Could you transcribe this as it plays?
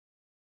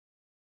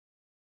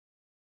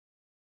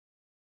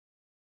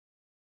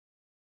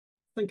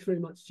Thank you very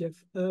much, Jeff.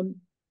 And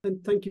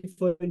thank you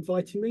for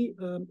inviting me.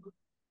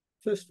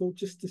 First of all,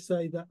 just to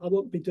say that I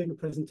won't be doing a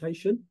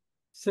presentation.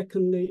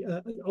 Secondly,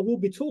 I will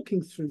be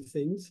talking through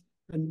things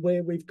and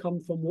where we've come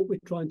from, what we're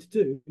trying to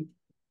do.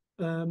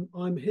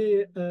 I'm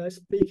here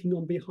speaking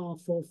on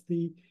behalf of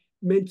the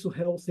Mental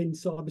Health in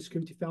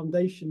Cybersecurity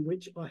Foundation,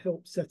 which I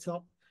helped set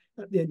up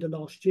at the end of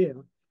last year.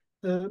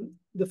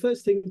 The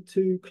first thing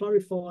to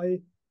clarify,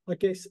 I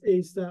guess,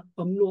 is that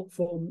I'm not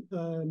from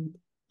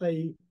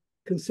a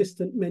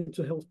consistent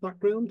mental health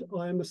background.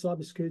 I am a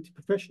cybersecurity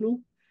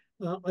professional.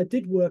 I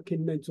did work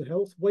in mental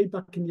health way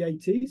back in the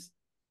 80s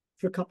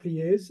for a couple of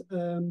years.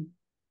 And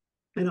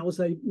I was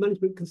a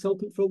management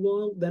consultant for a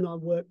while. Then I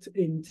worked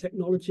in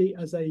technology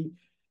as a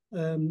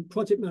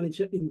project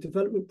manager in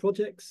development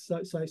projects,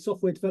 so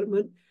software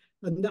development.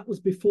 And that was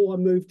before I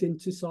moved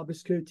into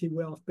cybersecurity,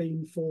 where I've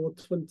been for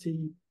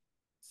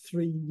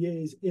 23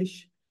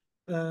 years-ish.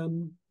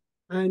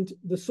 And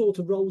the sort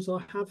of roles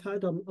I have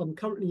had, I'm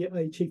currently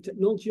a chief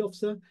technology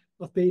officer.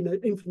 I've been an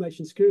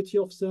information security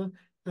officer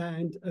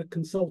and a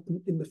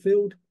consultant in the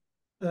field.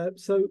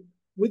 So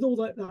with all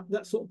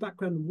that sort of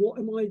background, what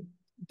am I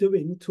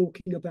doing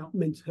talking about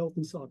mental health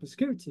and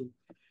cybersecurity?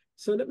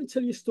 So let me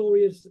tell you a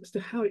story as to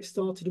how it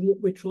started and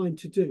what we're trying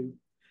to do.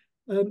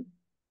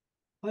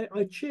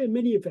 I chair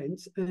many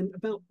events, and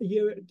about a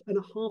year and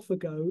a half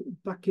ago,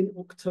 back in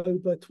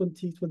October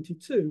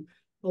 2022,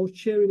 I was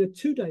chairing a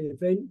 2-day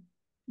event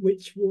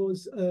which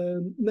was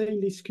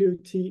mainly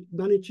security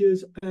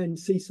managers and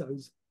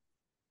CISOs.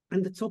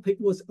 And the topic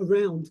was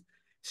around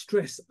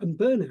stress and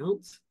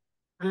burnout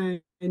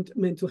and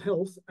mental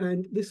health.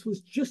 And this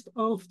was just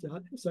after,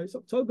 so it's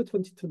October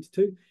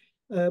 2022,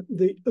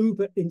 the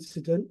Uber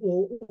incident,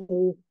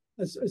 or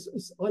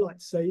as I like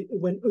to say,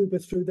 when Uber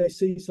threw their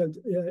CISO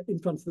in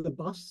front of the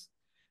bus.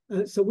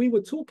 So we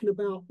were talking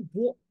about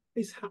what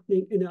is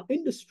happening in our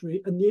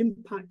industry and the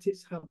impact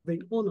it's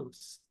having on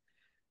us.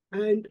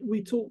 And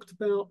we talked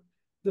about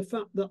the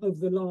fact that over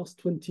the last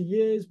 20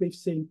 years, we've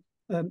seen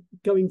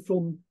going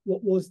from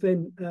what was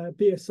then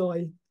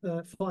BSI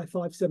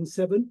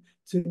 5577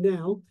 to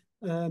now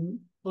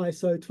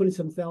ISO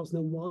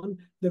 27001,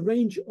 the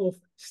range of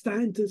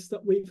standards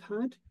that we've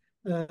had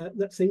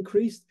that's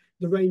increased,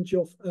 the range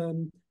of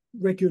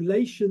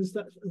regulations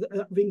that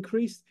have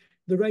increased,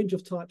 the range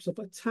of types of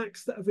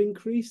attacks that have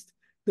increased,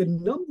 the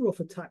number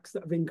of attacks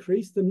that have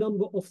increased, the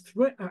number of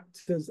threat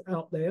actors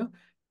out there,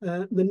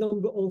 the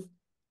number of,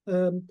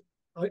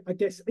 I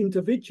guess,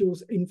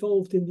 individuals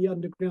involved in the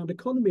underground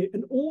economy,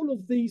 and all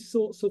of these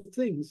sorts of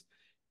things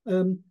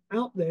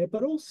out there.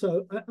 But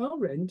also at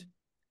our end,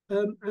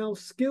 our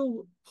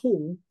skill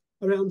pool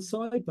around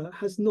cyber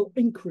has not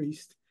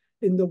increased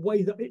in the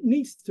way that it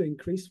needs to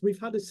increase. We've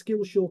had a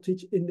skill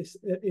shortage in this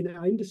in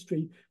our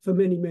industry for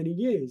many, many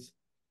years.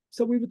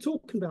 So we were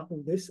talking about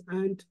all this,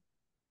 and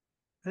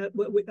at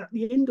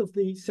the end of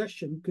the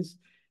session, because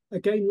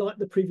again, like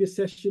the previous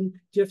session,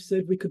 Jeff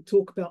said we could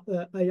talk about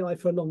AI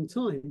for a long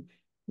time.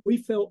 We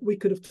felt we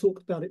could have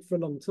talked about it for a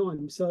long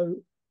time. So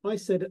I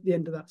said at the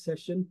end of that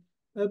session,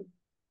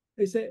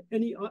 is there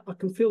any, I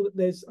can feel that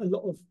there's a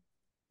lot of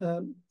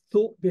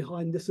thought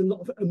behind this, a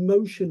lot of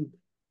emotion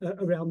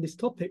around this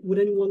topic. Would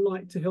anyone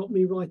like to help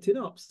me write it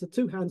up? So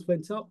 2 hands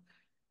went up.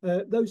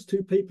 Those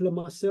 2 people and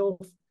myself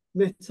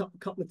met up a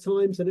couple of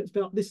times. And it's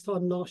about this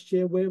time last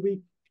year where we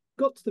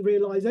got to the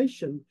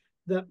realization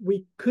that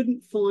we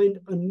couldn't find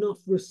enough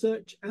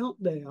research out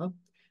there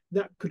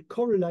that could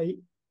correlate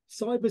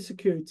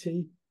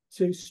cybersecurity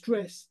to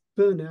stress,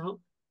 burnout,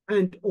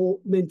 and or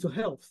mental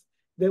health.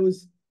 There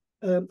was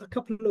a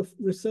couple of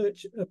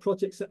research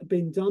projects that have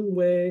been done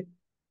where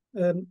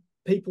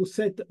people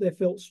said that they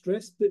felt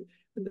stressed, but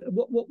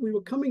what we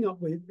were coming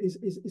up with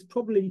is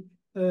probably,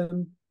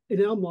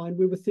 in our mind,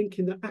 we were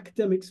thinking that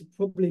academics would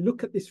probably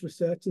look at this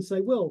research and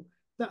say, well,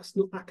 that's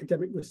not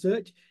academic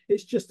research.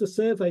 It's just a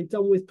survey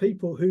done with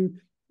people who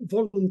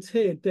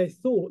volunteered their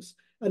thoughts.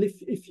 And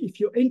if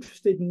you're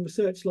interested in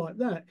research like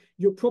that,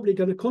 you're probably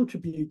going to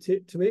contribute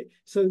to it.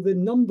 So the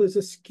numbers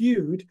are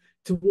skewed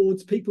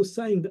towards people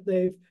saying that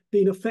they've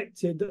been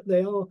affected, that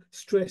they are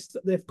stressed,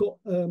 that they've got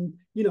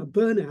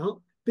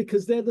burnout,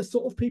 because they're the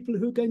sort of people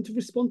who are going to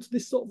respond to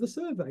this sort of a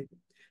survey.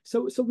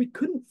 So we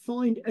couldn't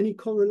find any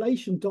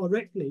correlation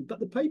directly. But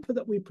the paper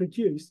that we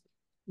produced,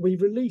 we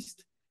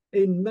released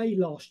in May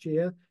last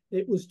year.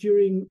 It was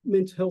during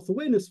Mental Health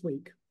Awareness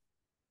Week.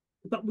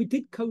 But we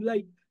did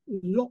collate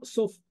lots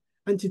of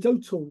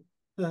anecdotal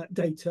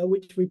data,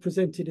 which we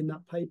presented in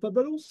that paper.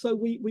 But also,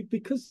 we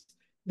because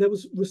there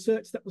was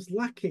research that was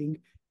lacking,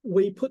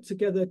 we put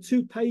together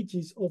 2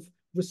 pages of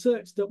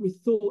research that we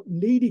thought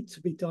needed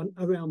to be done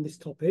around this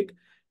topic,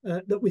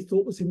 that we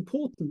thought was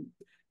important.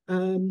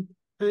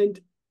 And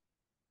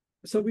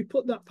so we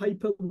put that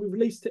paper, we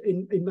released it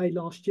in May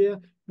last year.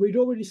 We'd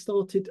already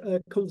started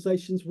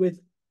conversations with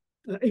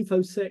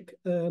InfoSec,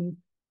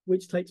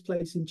 which takes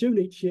place in June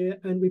each year.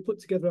 And we put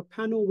together a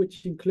panel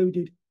which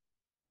included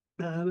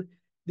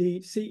the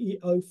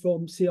CEO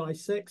from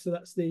CISEC. So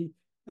that's the,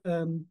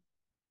 I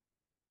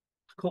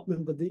can't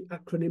remember the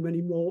acronym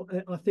anymore.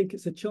 I think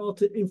it's a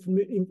Chartered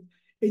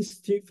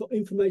Institute for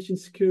Information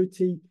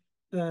Security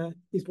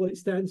is what it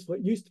stands for.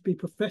 It used to be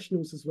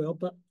professionals as well,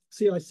 but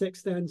CISEC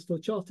stands for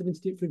Chartered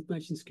Institute for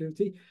Information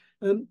Security.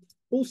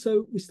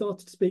 Also, we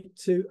started to speak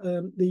to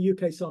the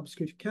UK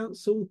Cybersecurity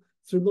Council.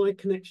 Through my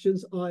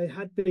connections, I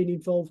had been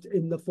involved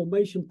in the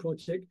formation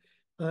project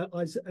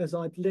as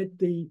I'd led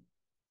the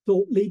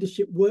thought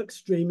leadership work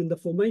stream in the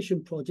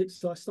formation project.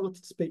 So I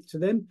started to speak to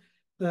them.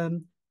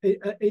 In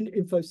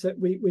InfoSec,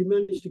 we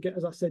managed to get,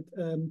 as I said,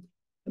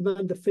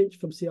 Amanda Finch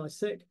from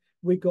CISEC.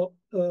 We got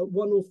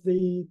one of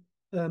the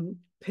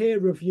peer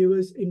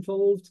reviewers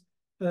involved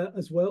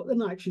as well,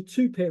 and actually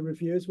two peer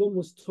reviewers. One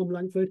was Tom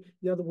Langford,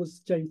 the other was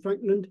Jane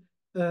Frankland,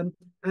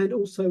 and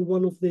also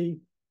one of the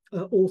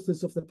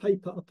authors of the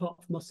paper,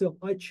 apart from myself.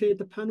 I chaired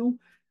the panel,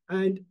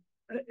 and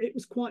it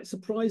was quite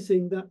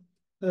surprising that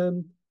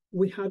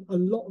we had a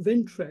lot of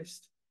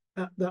interest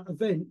at that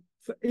event.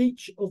 For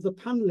each of the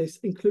panelists,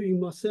 including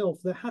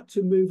myself, they had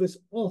to move us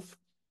off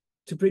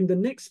to bring the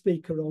next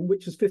speaker on,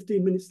 which was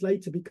 15 minutes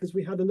later, because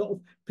we had a lot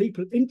of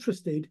people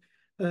interested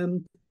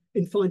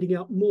in finding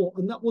out more.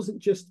 And that wasn't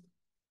just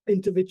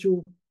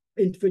individuals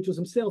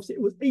themselves, it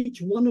was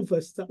each one of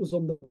us that was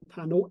on the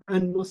panel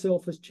and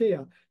myself as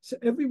chair. So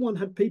everyone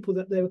had people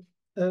that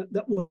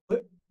that were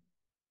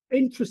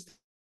interested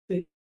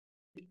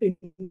in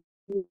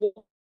what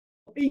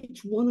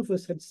each one of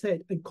us had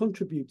said and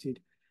contributed.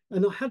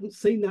 And I hadn't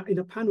seen that in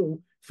a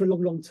panel for a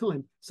long, long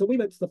time. So we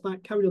went to the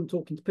back, carried on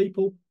talking to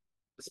people,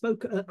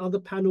 spoke at other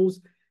panels.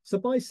 So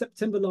by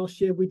September last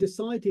year, we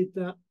decided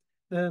that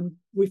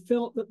we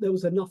felt that there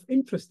was enough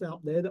interest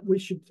out there that we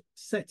should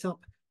set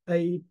up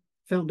a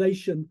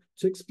foundation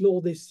to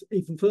explore this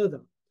even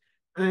further.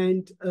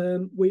 And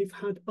we've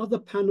had other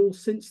panels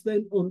since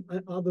then on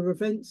other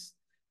events.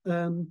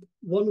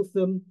 One of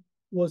them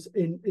was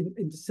in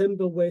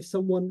December, where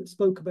someone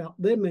spoke about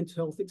their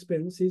mental health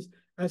experiences,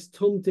 as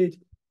Tom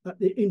did at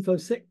the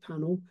InfoSec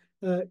panel.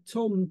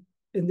 Tom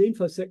in the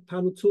InfoSec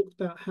panel talked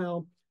about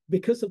how,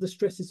 because of the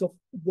stresses of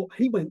what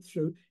he went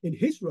through in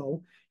his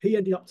role, he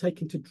ended up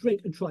taking to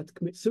drink and tried to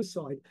commit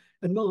suicide.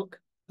 And Mark,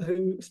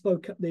 who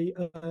spoke at the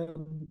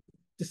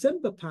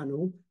December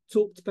panel,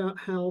 talked about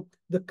how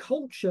the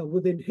culture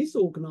within his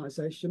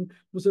organization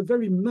was a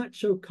very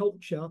macho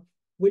culture,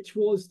 which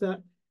was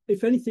that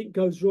if anything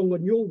goes wrong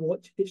on your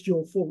watch, it's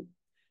your fault.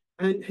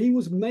 And he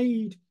was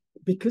made,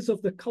 because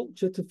of the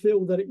culture, to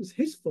feel that it was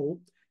his fault.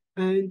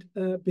 And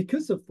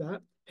because of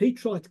that, he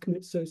tried to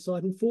commit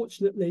suicide.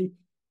 Unfortunately,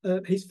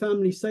 his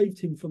family saved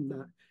him from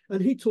that.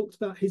 And he talked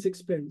about his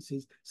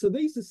experiences. So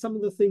these are some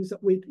of the things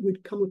that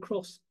we'd come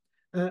across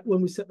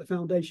when we set the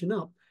foundation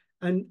up.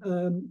 And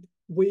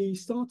we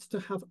started to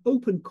have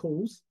open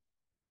calls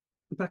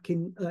back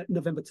in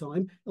November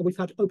time, and we've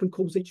had open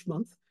calls each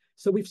month.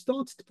 So we've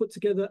started to put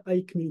together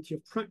a community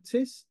of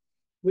practice,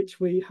 which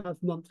we have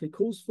monthly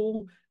calls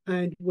for,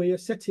 and we are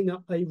setting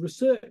up a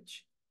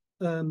research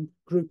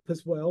group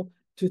as well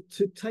to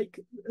take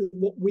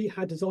what we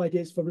had as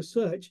ideas for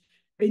research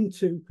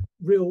into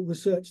real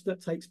research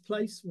that takes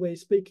place. We're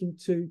speaking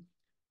to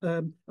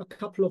a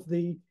couple of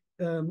the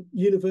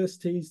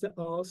universities that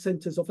are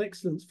centres of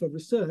excellence for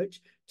research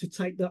to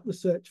take that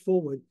research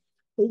forward.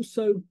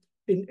 Also,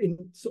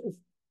 in sort of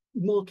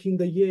marking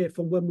the year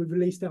from when we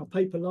released our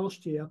paper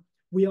last year,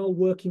 we are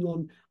working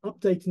on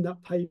updating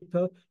that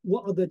paper,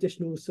 what other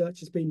additional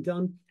research has been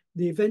done,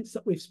 the events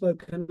that we've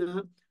spoken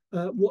at,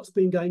 what's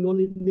been going on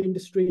in the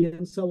industry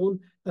and so on,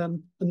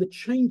 and the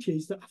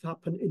changes that have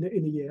happened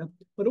in a year.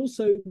 But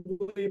also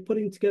we're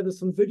putting together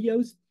some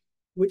videos,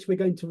 which we're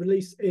going to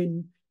release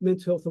in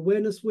Mental Health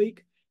Awareness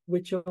Week,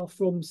 which are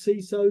from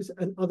CISOs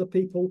and other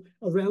people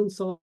around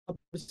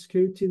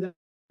cybersecurity that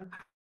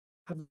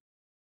have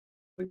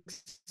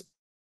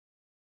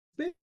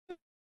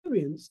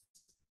experienced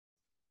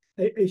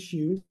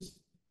issues,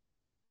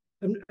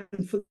 and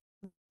for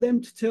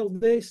them to tell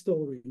their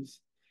stories.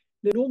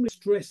 Now, normally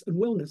stress and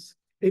wellness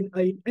in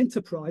an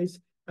enterprise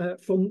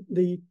from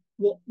the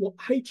what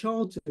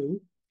HR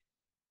do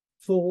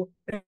for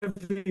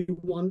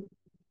everyone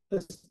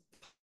as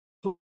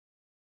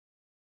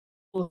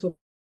part of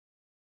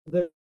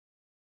the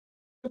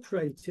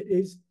operator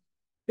is,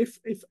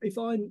 if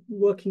I'm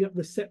working at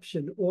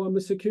reception, or I'm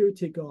a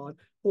security guard,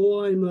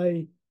 or I'm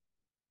a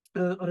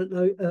I don't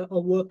know, I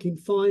work in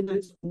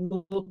finance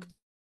or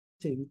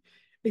marketing.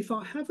 If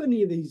I have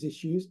any of these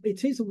issues,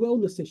 it is a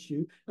wellness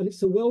issue, and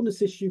it's a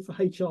wellness issue for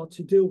HR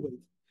to deal with.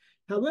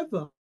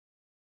 However,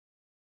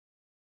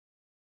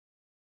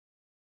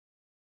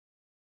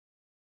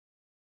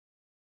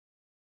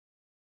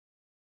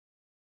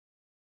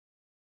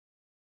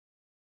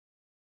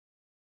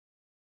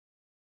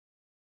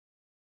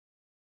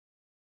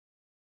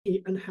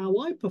 and how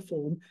I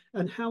perform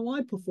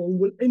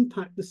will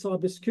impact the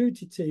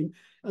cybersecurity team,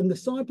 and the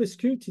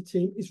cybersecurity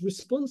team is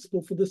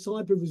responsible for the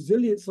cyber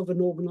resilience of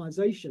an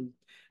organization.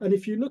 And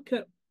if you look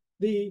at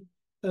the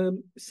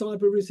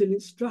cyber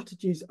resilience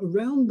strategies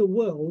around the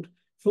world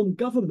from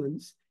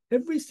governments,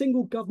 every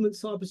single government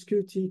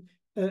cybersecurity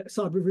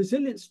cyber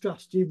resilience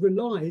strategy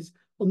relies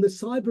on the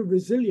cyber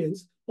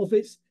resilience of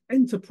its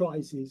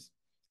enterprises.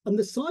 And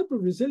the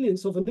cyber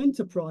resilience of an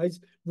enterprise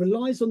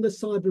relies on the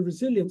cyber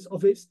resilience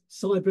of its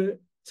cyber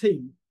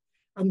team.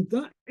 And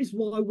that is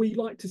why we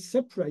like to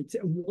separate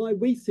it, and why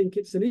we think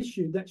it's an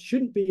issue that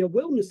shouldn't be a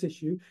wellness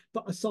issue,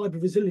 but a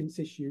cyber resilience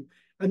issue.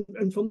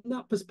 And from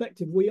that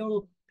perspective, we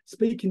are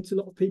speaking to a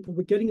lot of people.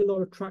 We're getting a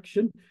lot of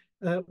traction.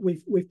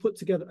 We've put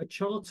together a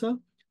charter.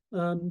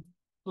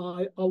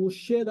 I will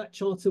share that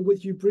charter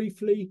with you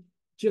briefly,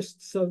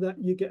 just so that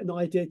you get an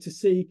idea to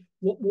see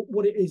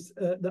what it is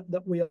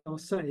that we are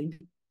saying.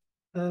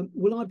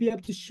 Will I be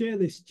able to share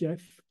this,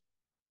 Jeff?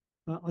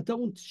 I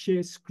don't want to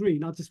share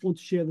screen. I just want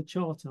to share the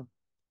charter.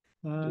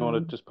 Do you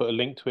want to just put a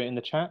link to it in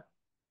the chat?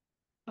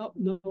 Oh,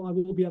 no, I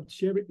will be able to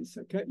share it. It's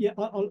okay. Yeah,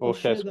 I'll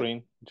share screen,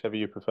 that. Whichever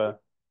you prefer.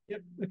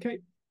 Yep. Okay.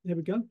 There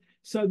we go.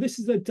 So this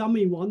is a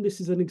dummy one. This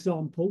is an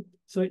example.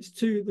 So it's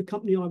to the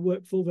company I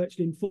work for,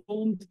 Virtually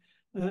Informed,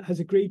 has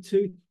agreed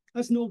to.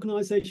 As an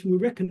organisation, we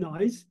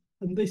recognise,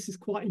 and this is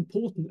quite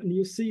important, and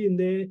you'll see in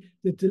there,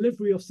 the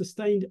delivery of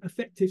sustained,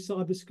 effective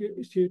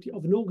cybersecurity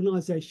of an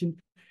organisation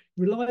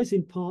relies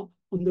in part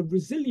on the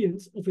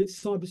resilience of its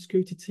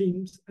cybersecurity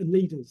teams and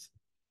leaders.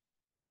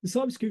 The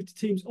cybersecurity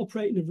teams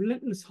operate in a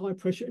relentless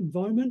high-pressure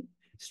environment.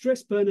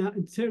 Stress, burnout,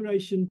 and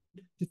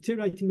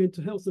deteriorating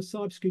mental health of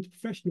cybersecurity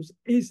professionals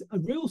is a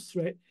real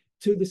threat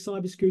to the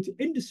cybersecurity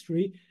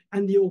industry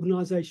and the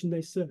organisation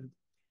they serve.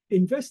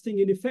 Investing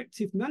in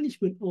effective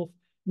management of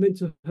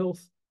mental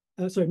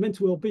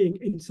well-being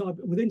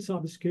within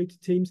cybersecurity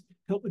teams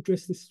help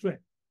address this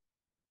threat.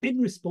 In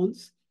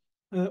response,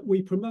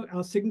 we promote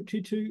our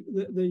signatory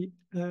to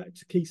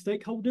to key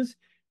stakeholders,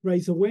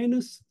 raise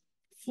awareness,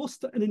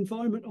 foster an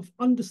environment of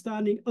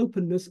understanding,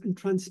 openness, and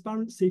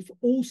transparency for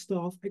all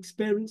staff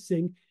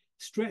experiencing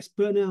stress,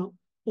 burnout,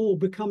 or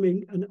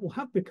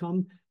have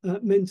become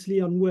mentally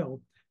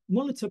unwell.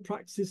 Monitor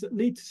practices that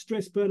lead to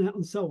stress, burnout,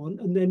 and so on,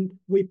 and then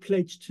we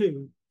pledge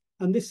to.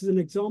 And this is an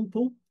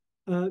example.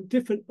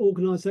 Different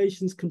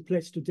organisations can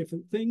pledge to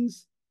different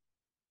things,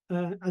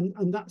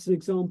 and that's an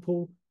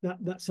example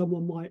that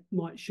someone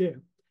might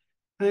share.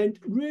 And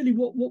really,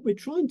 what we're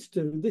trying to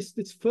do,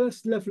 this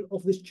first level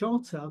of this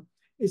charter,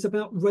 is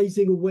about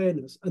raising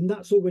awareness, and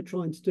that's all we're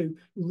trying to do.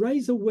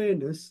 Raise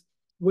awareness.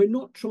 We're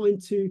not trying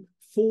to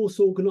force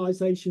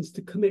organisations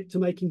to commit to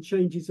making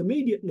changes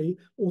immediately,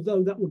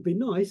 although that would be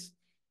nice.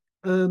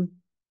 And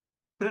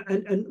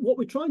what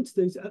we're trying to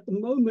do is, at the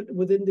moment,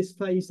 within this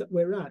phase that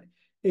we're at,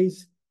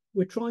 is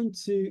we're trying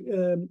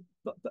to,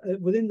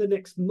 within the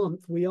next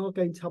month, we are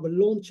going to have a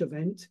launch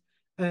event,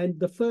 and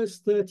the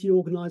first 30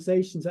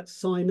 organisations that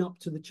sign up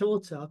to the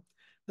charter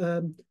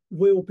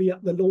will be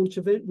at the launch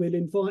event. We'll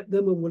invite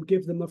them and we'll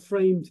give them a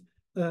framed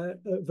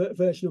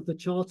version of the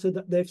charter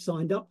that they've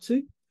signed up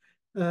to.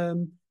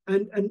 And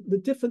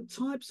the different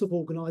types of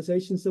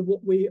organisations are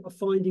what we are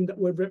finding that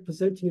we're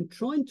representing and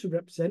trying to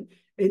represent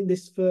in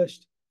this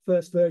first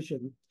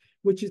version,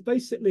 which is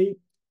basically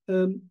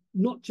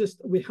not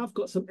just, we have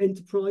got some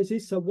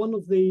enterprises. So one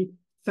of the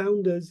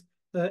founders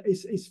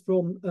is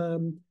from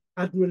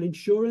Admiral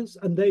Insurance,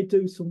 and they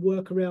do some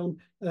work around,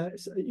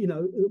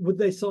 with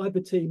their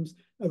cyber teams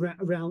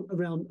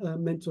around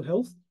mental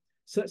health.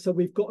 So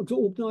we've got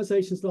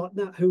organisations like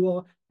that who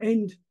are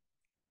end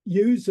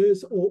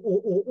users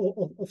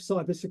of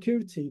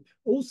cybersecurity.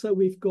 Also,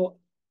 we've got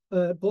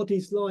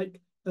bodies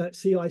like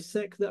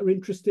CISEC that are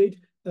interested.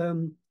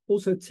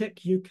 Also, Tech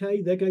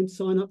UK, they're going to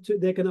sign up to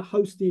it. They're going to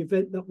host the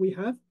event that we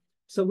have.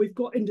 So we've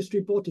got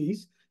industry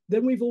bodies.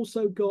 Then we've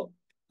also got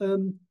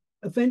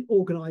event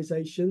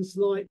organisations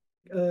like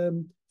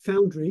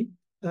Foundry.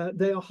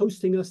 They are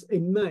hosting us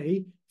in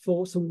May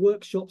for some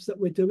workshops that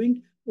we're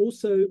doing.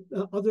 Also,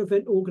 other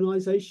event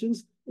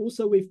organisations.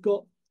 Also, we've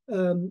got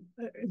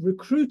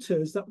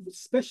recruiters that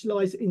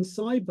specialise in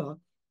cyber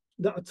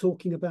that are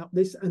talking about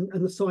this and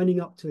are signing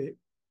up to it.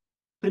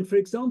 And for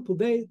example,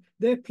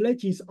 their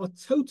pledges are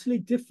totally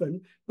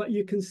different, but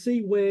you can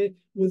see where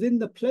within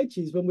the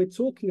pledges, when we're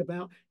talking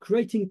about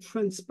creating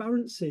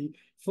transparency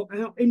for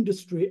our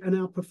industry and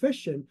our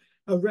profession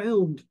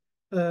around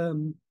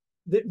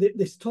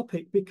this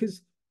topic,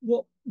 because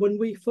when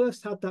we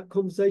first had that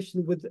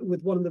conversation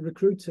with one of the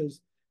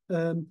recruiters,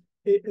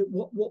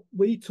 what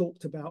we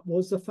talked about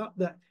was the fact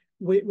that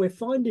we're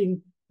finding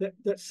that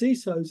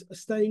CISOs are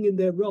staying in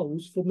their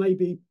roles for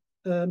maybe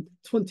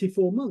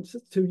 24 months,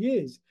 2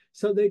 years.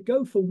 So they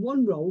go from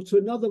one role to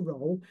another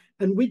role,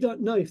 and we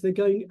don't know if they're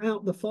going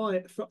out the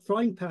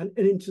frying pan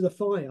and into the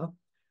fire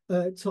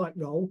type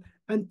role.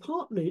 And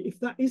partly,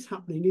 if that is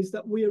happening, is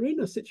that we are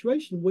in a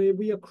situation where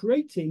we are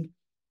creating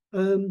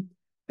an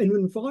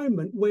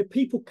environment where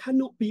people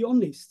cannot be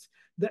honest,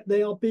 that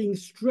they are being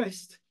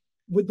stressed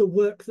with the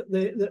work that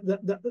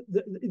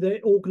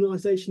their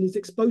organization is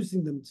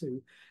exposing them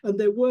to. And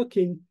they're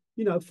working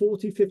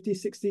 40, 50,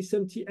 60,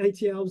 70,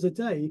 80 hours a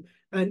day.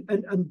 And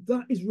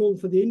that is wrong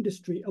for the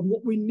industry. And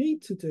what we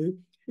need to do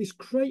is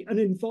create an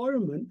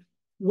environment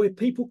where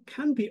people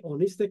can be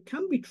honest, they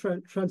can be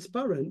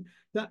transparent,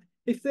 that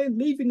if they're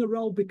leaving a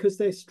role because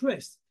they're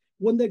stressed,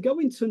 when they go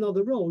into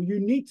another role, you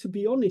need to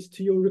be honest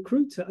to your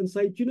recruiter and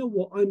say, do you know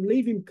what, I'm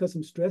leaving because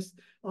I'm stressed.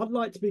 I'd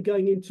like to be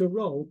going into a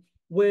role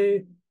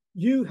where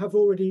you have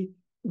already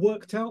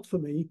worked out for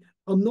me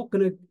I'm not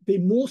going to be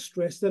more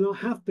stressed than I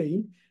have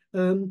been.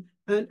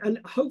 And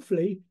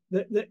hopefully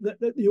that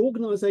the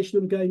organization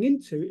I'm going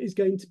into is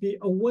going to be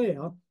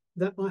aware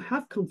that I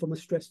have come from a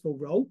stressful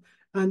role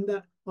and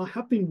that I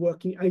have been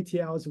working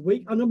 80 hours a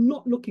week, and I'm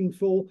not looking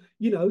for,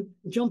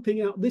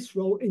 jumping out this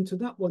role into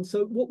that one.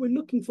 So what we're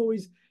looking for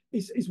is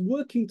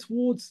working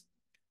towards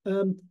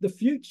the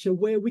future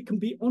where we can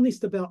be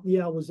honest about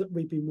the hours that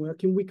we've been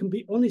working. We can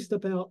be honest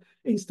about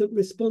instant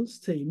response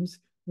teams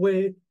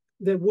where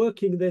they're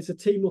working. There's a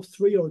team of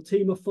 3 or a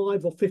team of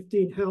 5 or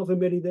 15, however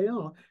many they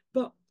are,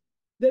 but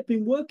they've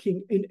been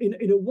working in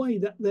a way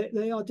that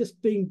they are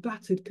just being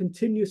battered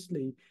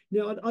continuously.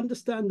 Now, I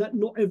understand that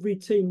not every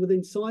team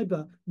within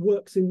cyber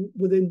works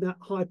within that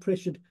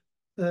high-pressured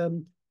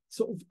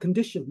sort of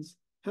conditions.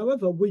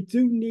 However, we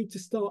do need to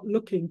start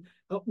looking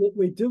at what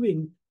we're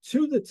doing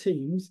to the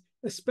teams,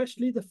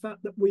 especially the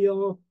fact that we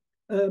are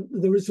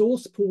the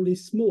resource pool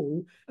is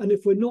small, and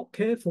if we're not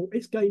careful,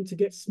 it's going to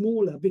get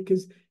smaller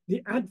because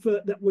the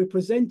advert that we're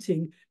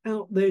presenting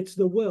out there to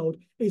the world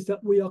is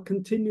that we are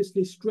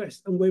continuously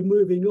stressed and we're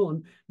moving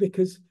on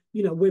because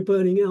we're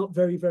burning out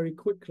very, very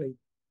quickly.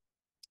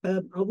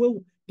 I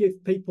will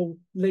give people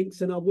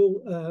links, and I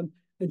will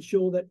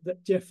ensure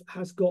that Jeff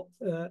has got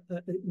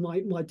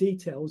my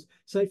details.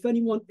 So if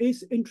anyone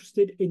is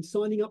interested in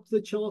signing up to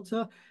the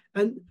charter,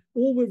 and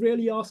all we're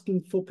really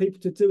asking for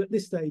people to do at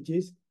this stage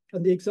is,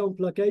 and the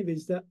example I gave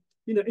is that,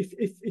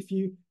 if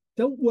you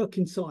don't work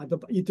in cyber,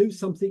 but you do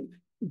something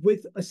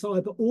with a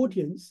cyber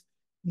audience,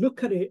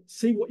 look at it,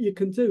 see what you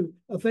can do.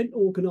 Event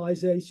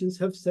organizations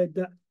have said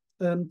that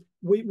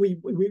we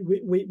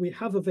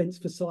have events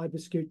for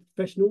cybersecurity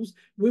professionals.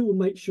 We will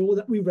make sure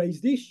that we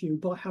raise the issue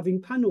by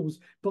having panels,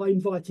 by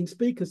inviting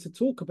speakers to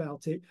talk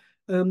about it.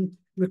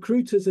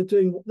 Recruiters are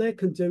doing what they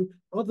can do.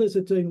 Others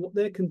are doing what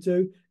they can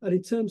do. And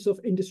in terms of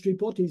industry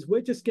bodies,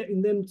 we're just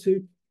getting them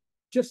to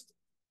just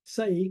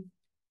say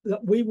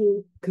that we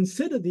will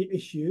consider the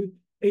issue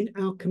in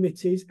our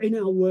committees, in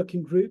our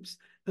working groups,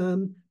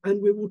 and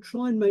we will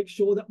try and make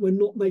sure that we're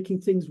not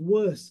making things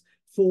worse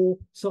for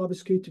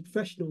cybersecurity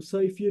professionals. So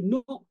if you're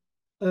not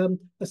a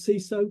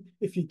CISO,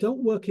 if you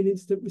don't work in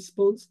incident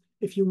response,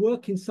 if you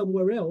work in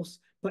somewhere else,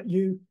 but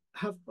you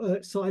have a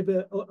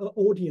cyber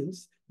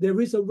audience,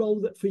 there is a role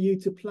that for you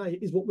to play,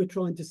 is what we're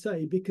trying to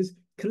say, because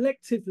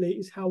collectively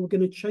is how we're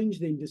going to change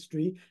the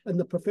industry and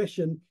the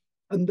profession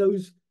and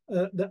those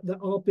that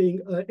are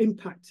being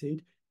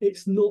impacted.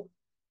 It's not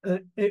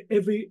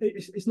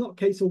it's not a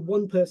case of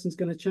one person's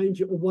going to change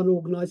it or one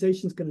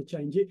organization's going to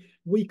change it.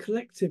 We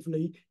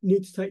collectively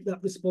need to take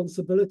that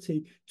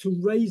responsibility to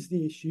raise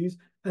the issues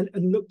and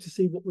look to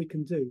see what we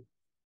can do.